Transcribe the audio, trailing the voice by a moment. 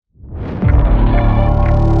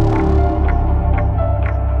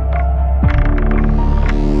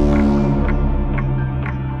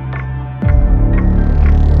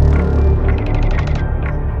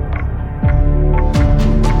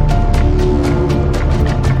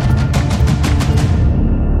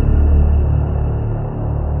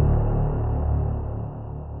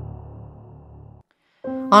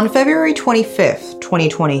On February 25,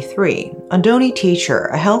 2023, Andoni Teacher,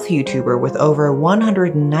 a health YouTuber with over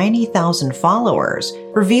 190,000 followers,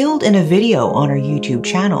 revealed in a video on her YouTube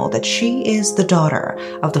channel that she is the daughter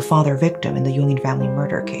of the father victim in the Yongin family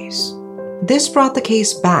murder case. This brought the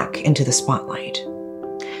case back into the spotlight.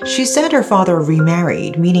 She said her father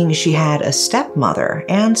remarried, meaning she had a stepmother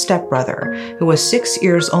and stepbrother who was 6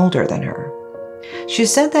 years older than her. She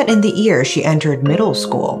said that in the year she entered middle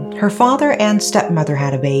school, her father and stepmother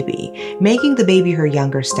had a baby, making the baby her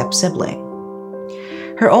younger step-sibling.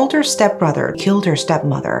 Her older stepbrother killed her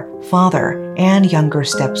stepmother, father, and younger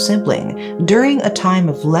step-sibling during a time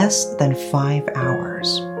of less than 5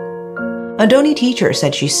 hours. Andoni Teacher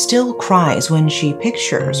said she still cries when she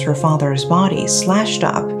pictures her father's body slashed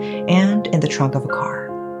up and in the trunk of a car.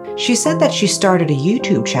 She said that she started a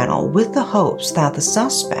YouTube channel with the hopes that the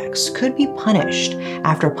suspects could be punished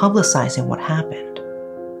after publicizing what happened.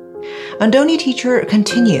 Andoni Teacher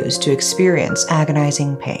continues to experience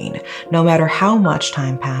agonizing pain, no matter how much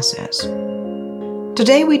time passes.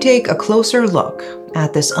 Today we take a closer look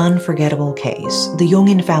at this unforgettable case, the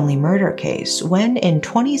Yongin family murder case, when in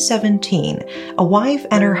 2017, a wife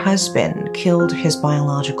and her husband killed his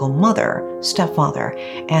biological mother, stepfather,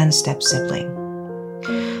 and step-sibling.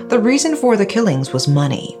 The reason for the killings was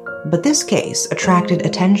money, but this case attracted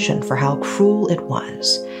attention for how cruel it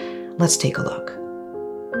was. Let's take a look.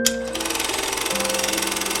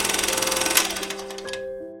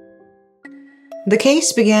 The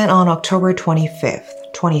case began on October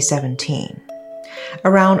 25, 2017.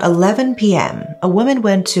 Around 11 p.m., a woman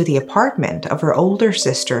went to the apartment of her older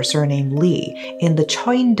sister surnamed Lee in the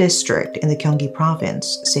Choin district in the Gyeonggi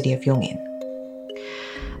province, city of Yongin.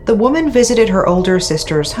 The woman visited her older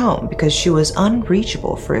sister's home because she was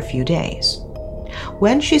unreachable for a few days.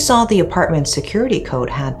 When she saw the apartment's security code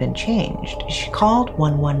had been changed, she called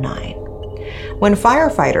 119. When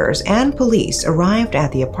firefighters and police arrived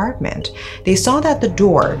at the apartment, they saw that the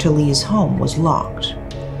door to Lee's home was locked.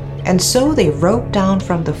 And so they roped down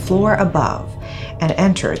from the floor above and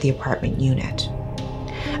entered the apartment unit.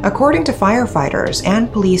 According to firefighters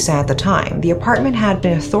and police at the time, the apartment had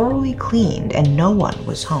been thoroughly cleaned and no one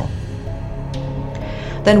was home.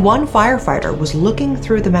 Then one firefighter was looking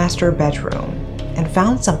through the master bedroom and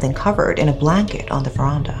found something covered in a blanket on the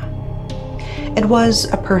veranda. It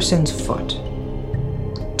was a person's foot.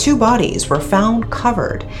 2 bodies were found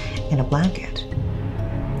covered in a blanket.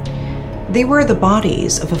 They were the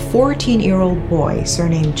bodies of a 14-year-old boy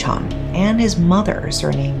surnamed Chun and his mother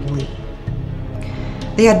surnamed Lee.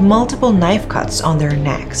 They had multiple knife cuts on their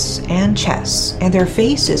necks and chests, and their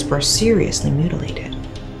faces were seriously mutilated.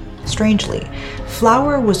 Strangely,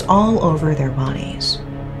 flour was all over their bodies.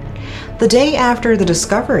 The day after the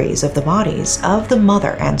discoveries of the bodies of the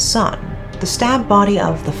mother and son, the stabbed body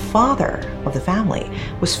of the father of the family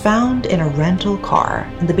was found in a rental car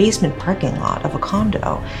in the basement parking lot of a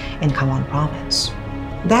condo in Gangwon province.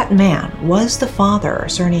 That man was the father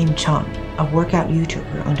surnamed Chun, a workout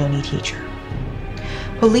YouTuber Andoni Teacher.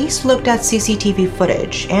 Police looked at CCTV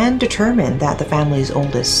footage and determined that the family's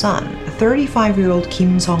oldest son, 35-year-old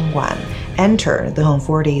Kim Song-kwan, entered the home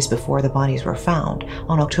 4 days before the bodies were found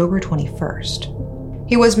on October 21st.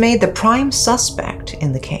 He was made the prime suspect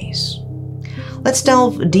in the case. Let's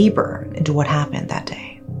delve deeper into what happened that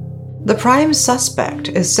day. The prime suspect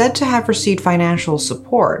is said to have received financial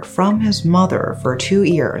support from his mother for 2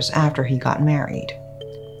 years after he got married.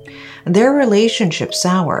 Their relationship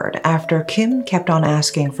soured after Kim kept on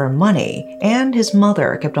asking for money and his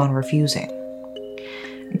mother kept on refusing.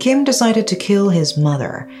 Kim decided to kill his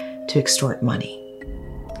mother to extort money.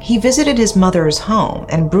 He visited his mother's home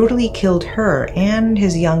and brutally killed her and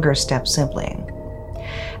his younger step-sibling.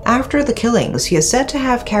 After the killings, he is said to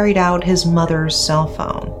have carried out his mother's cell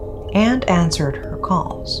phone and answered her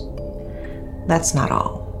calls. That's not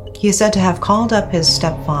all. He is said to have called up his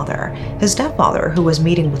stepfather. His stepfather, who was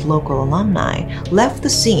meeting with local alumni, left the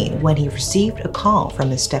scene when he received a call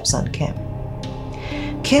from his stepson Kim.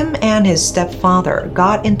 Kim and his stepfather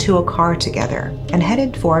got into a car together and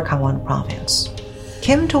headed for Gangwon province.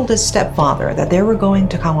 Kim told his stepfather that they were going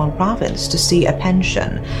to Gangwon province to see a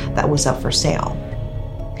pension that was up for sale.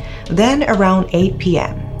 Then around 8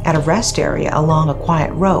 p.m., at a rest area along a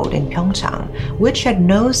quiet road in Pyeongchang, which had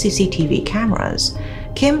no CCTV cameras,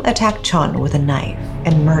 Kim attacked Chun with a knife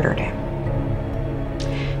and murdered him.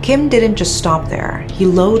 Kim didn't just stop there. He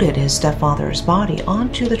loaded his stepfather's body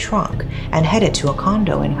onto the trunk and headed to a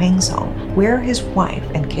condo in Hwangseong, where his wife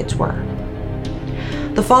and kids were.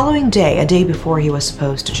 The following day, a day before he was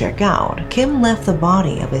supposed to check out, Kim left the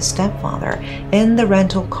body of his stepfather in the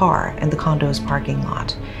rental car in the condo's parking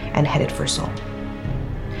lot and headed for Seoul.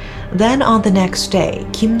 Then on the next day,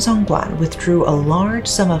 Kim Sung-kwan withdrew a large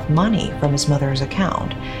sum of money from his mother's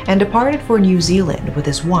account and departed for New Zealand with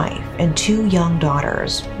his wife and 2 young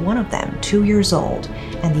daughters, one of them 2 years old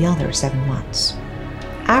and the other 7 months.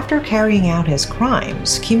 After carrying out his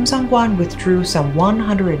crimes, Kim Sung-kwan withdrew some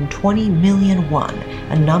 120 million won,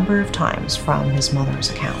 a number of times from his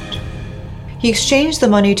mother's account. He exchanged the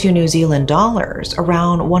money to New Zealand dollars,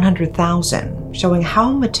 around 100,000, showing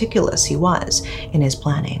how meticulous he was in his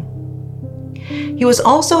planning. He was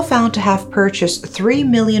also found to have purchased 3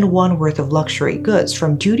 million won worth of luxury goods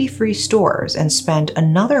from duty-free stores and spent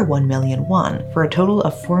another 1 million won for a total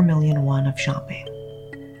of 4 million won of shopping.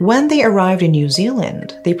 When they arrived in New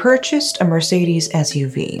Zealand, they purchased a Mercedes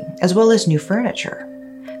SUV, as well as new furniture.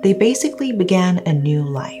 They basically began a new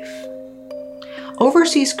life.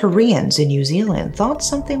 Overseas Koreans in New Zealand thought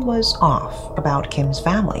something was off about Kim's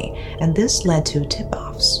family, and this led to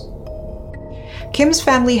tip-offs. Kim's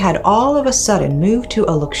family had all of a sudden moved to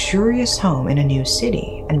a luxurious home in a new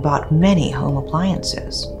city and bought many home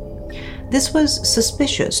appliances. This was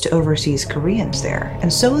suspicious to overseas Koreans there,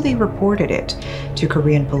 and so they reported it to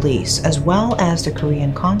Korean police as well as the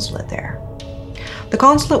Korean consulate there. The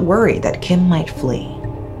consulate worried that Kim might flee.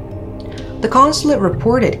 The consulate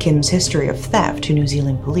reported Kim's history of theft to New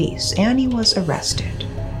Zealand police, and he was arrested.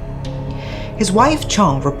 His wife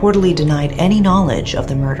Chung reportedly denied any knowledge of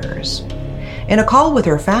the murders. In a call with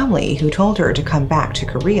her family, who told her to come back to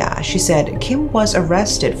Korea, she said Kim was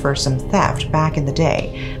arrested for some theft back in the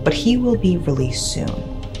day, but he will be released soon.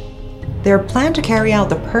 Their plan to carry out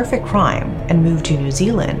the perfect crime and move to New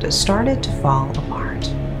Zealand started to fall apart.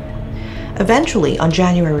 Eventually, on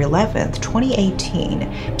January 11,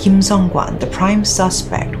 2018, Kim Sung-kwan, the prime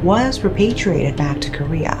suspect, was repatriated back to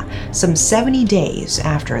Korea some 70 days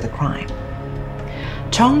after the crime.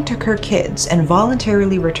 Chung took her kids and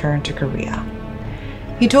voluntarily returned to Korea.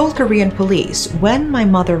 He told Korean police, "When my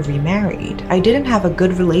mother remarried, I didn't have a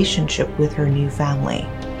good relationship with her new family,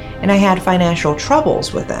 and I had financial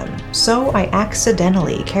troubles with them, so I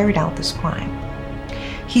accidentally carried out this crime."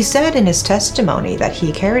 He said in his testimony that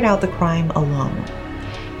he carried out the crime alone.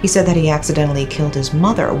 He said that he accidentally killed his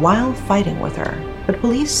mother while fighting with her, but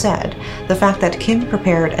police said the fact that Kim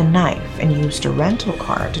prepared a knife and used a rental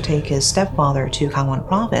car to take his stepfather to Gangwon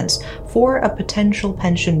province for a potential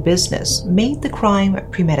pension business made the crime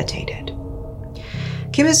premeditated.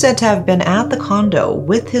 Kim is said to have been at the condo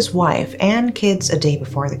with his wife and kids a day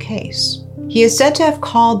before the case. He is said to have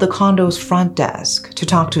called the condo's front desk to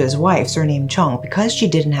talk to his wife, surnamed Chung, because she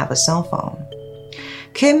didn't have a cell phone.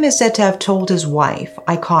 Kim is said to have told his wife,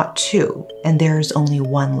 "I caught 2, and there's only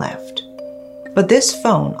 1 left." But this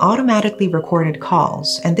phone automatically recorded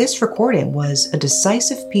calls, and this recording was a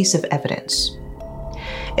decisive piece of evidence.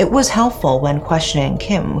 It was helpful when questioning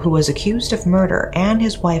Kim, who was accused of murder, and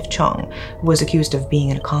his wife Chung, who was accused of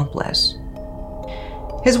being an accomplice.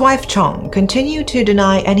 His wife Chung continued to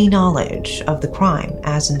deny any knowledge of the crime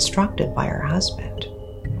as instructed by her husband.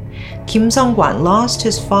 Kim Sung-kwan lost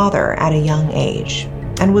his father at a young age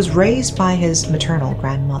and was raised by his maternal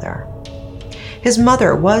grandmother. His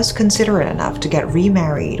mother was considerate enough to get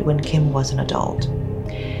remarried when Kim was an adult.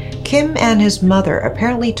 Kim and his mother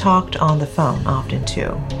apparently talked on the phone often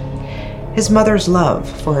too. His mother's love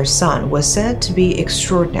for her son was said to be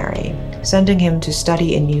extraordinary, sending him to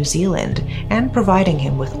study in New Zealand and providing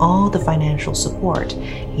him with all the financial support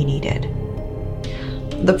he needed.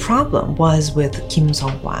 The problem was with Kim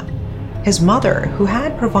Sung-kwan. His mother, who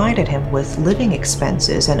had provided him with living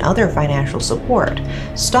expenses and other financial support,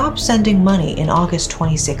 stopped sending money in August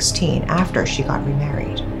 2016 after she got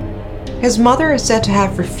remarried. His mother is said to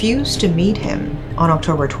have refused to meet him on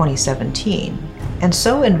October 2017, and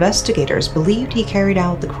so investigators believed he carried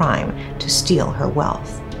out the crime to steal her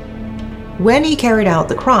wealth. When he carried out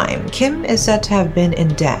the crime, Kim is said to have been in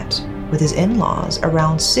debt with his in-laws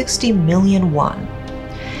around 60 million won,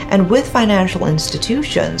 and with financial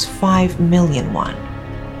institutions 5 million won.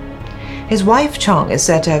 His wife Chung is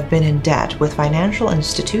said to have been in debt with financial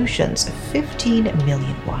institutions 15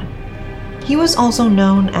 million won. He was also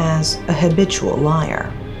known as a habitual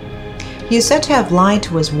liar. He is said to have lied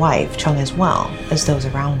to his wife Chung as well as those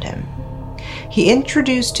around him. He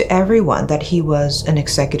introduced to everyone that he was an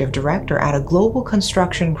executive director at a global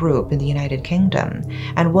construction group in the United Kingdom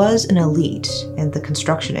and was an elite in the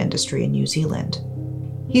construction industry in New Zealand.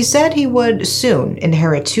 He said he would soon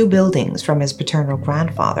inherit 2 buildings from his paternal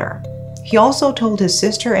grandfather. He also told his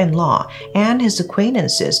sister-in-law and his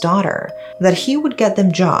acquaintance's daughter that he would get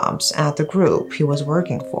them jobs at the group he was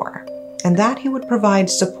working for, and that he would provide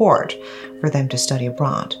support for them to study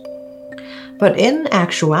abroad. But in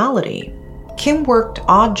actuality, Kim worked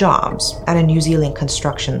odd jobs at a New Zealand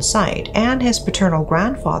construction site, and his paternal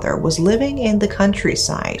grandfather was living in the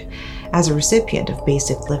countryside as a recipient of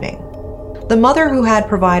basic living. The mother, who had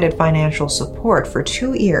provided financial support for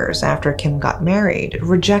 2 years after Kim got married,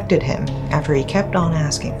 rejected him after he kept on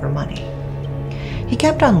asking for money. He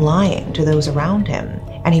kept on lying to those around him,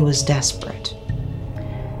 and he was desperate.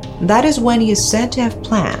 That is when he is said to have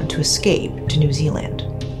planned to escape to New Zealand.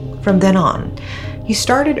 From then on, he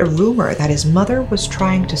started a rumor that his mother was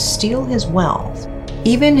trying to steal his wealth.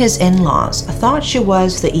 Even his in-laws thought she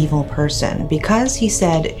was the evil person because he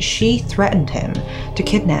said she threatened him to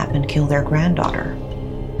kidnap and kill their granddaughter.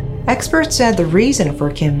 Experts said the reason for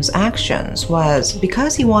Kim's actions was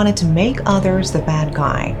because he wanted to make others the bad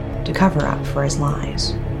guy to cover up for his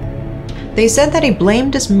lies. They said that he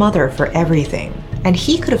blamed his mother for everything, and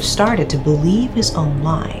he could have started to believe his own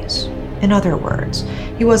lies. In other words,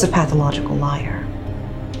 he was a pathological liar.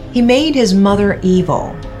 He made his mother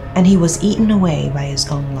evil, and he was eaten away by his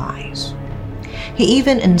own lies. He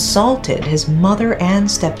even insulted his mother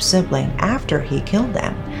and step-sibling after he killed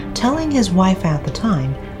them, telling his wife at the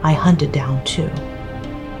time, "I hunted down too."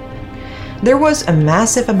 There was a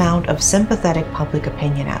massive amount of sympathetic public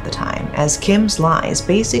opinion at the time, as Kim's lies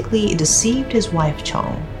basically deceived his wife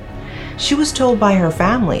Chong. She was told by her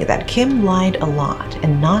family that Kim lied a lot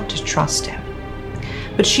and not to trust him.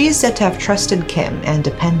 But she is said to have trusted Kim and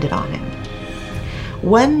depended on him.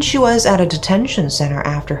 When she was at a detention center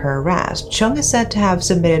after her arrest, Chung is said to have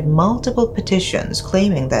submitted multiple petitions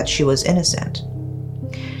claiming that she was innocent.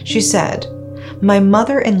 She said, "My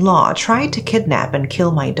mother-in-law tried to kidnap and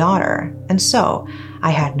kill my daughter, and so I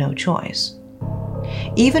had no choice."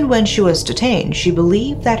 Even when she was detained, she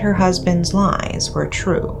believed that her husband's lies were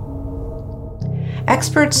true.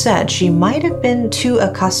 Experts said she might have been too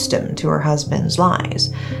accustomed to her husband's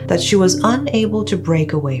lies, that she was unable to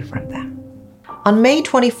break away from them. On May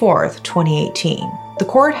 24, 2018, the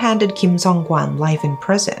court handed Kim Sung-kwan life in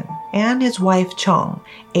prison and his wife Chung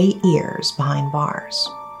 8 years behind bars.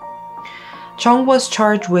 Chung was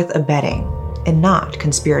charged with abetting and not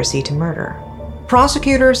conspiracy to murder.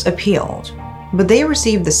 Prosecutors appealed, but they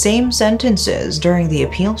received the same sentences during the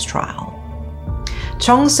appeals trial.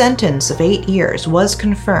 Chung's sentence of 8 years was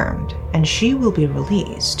confirmed, and she will be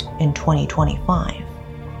released in 2025.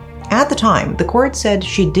 At the time, the court said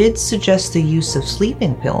she did suggest the use of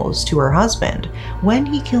sleeping pills to her husband when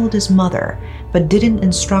he killed his mother, but didn't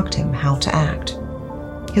instruct him how to act.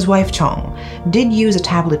 His wife Chong did use a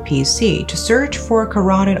tablet PC to search for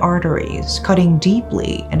carotid arteries, cutting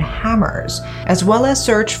deeply, and hammers, as well as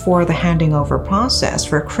search for the handing over process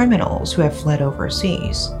for criminals who have fled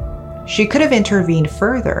overseas. She could have intervened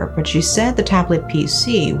further, but she said the tablet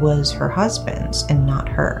PC was her husband's and not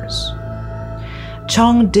hers.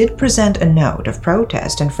 Chong did present a note of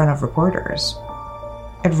protest in front of reporters.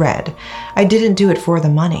 It read, "I didn't do it for the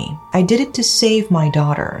money. I did it to save my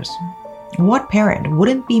daughters. What parent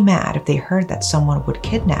wouldn't be mad if they heard that someone would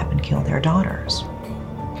kidnap and kill their daughters?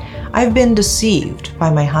 I've been deceived by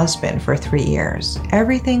my husband for 3 years.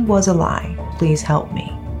 Everything was a lie. Please help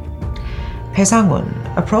me." Pae Sang-un,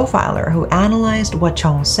 a profiler who analyzed what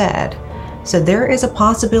Chong said there is a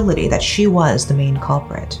possibility that she was the main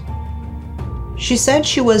culprit. She said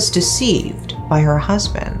she was deceived by her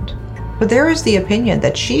husband, but there is the opinion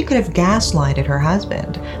that she could have gaslighted her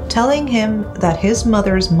husband, telling him that his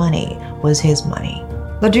mother's money was his money.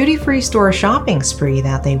 The duty-free store shopping spree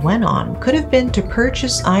that they went on could have been to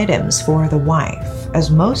purchase items for the wife, as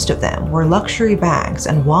most of them were luxury bags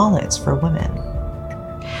and wallets for women.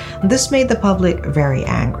 This made the public very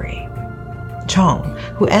angry. Chong,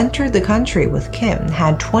 who entered the country with Kim,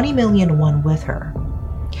 had 20 million won with her.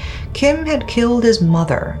 Kim had killed his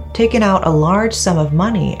mother, taken out a large sum of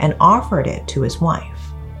money, and offered it to his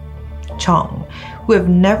wife. Chong, who have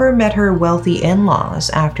never met her wealthy in-laws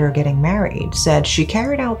after getting married, said she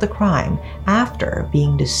carried out the crime after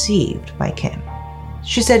being deceived by Kim.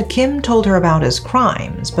 She said Kim told her about his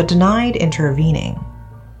crimes, but denied intervening.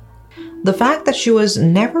 The fact that she was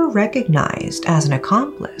never recognized as an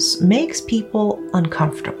accomplice makes people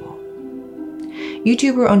uncomfortable.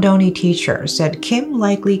 YouTuber Ondoni Teacher said Kim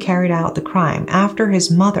likely carried out the crime after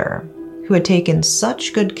his mother, who had taken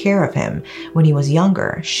such good care of him when he was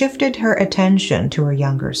younger, shifted her attention to her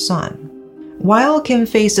younger son. While Kim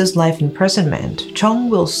faces life imprisonment,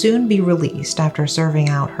 Chung will soon be released after serving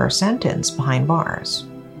out her sentence behind bars.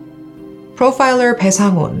 Profiler Pae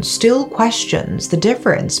Sang-un still questions the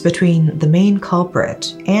difference between the main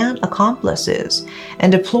culprit and accomplices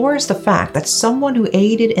and deplores the fact that someone who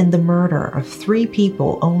aided in the murder of 3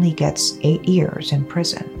 people only gets 8 years in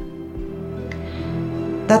prison.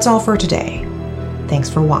 That's all for today. Thanks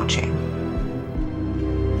for watching.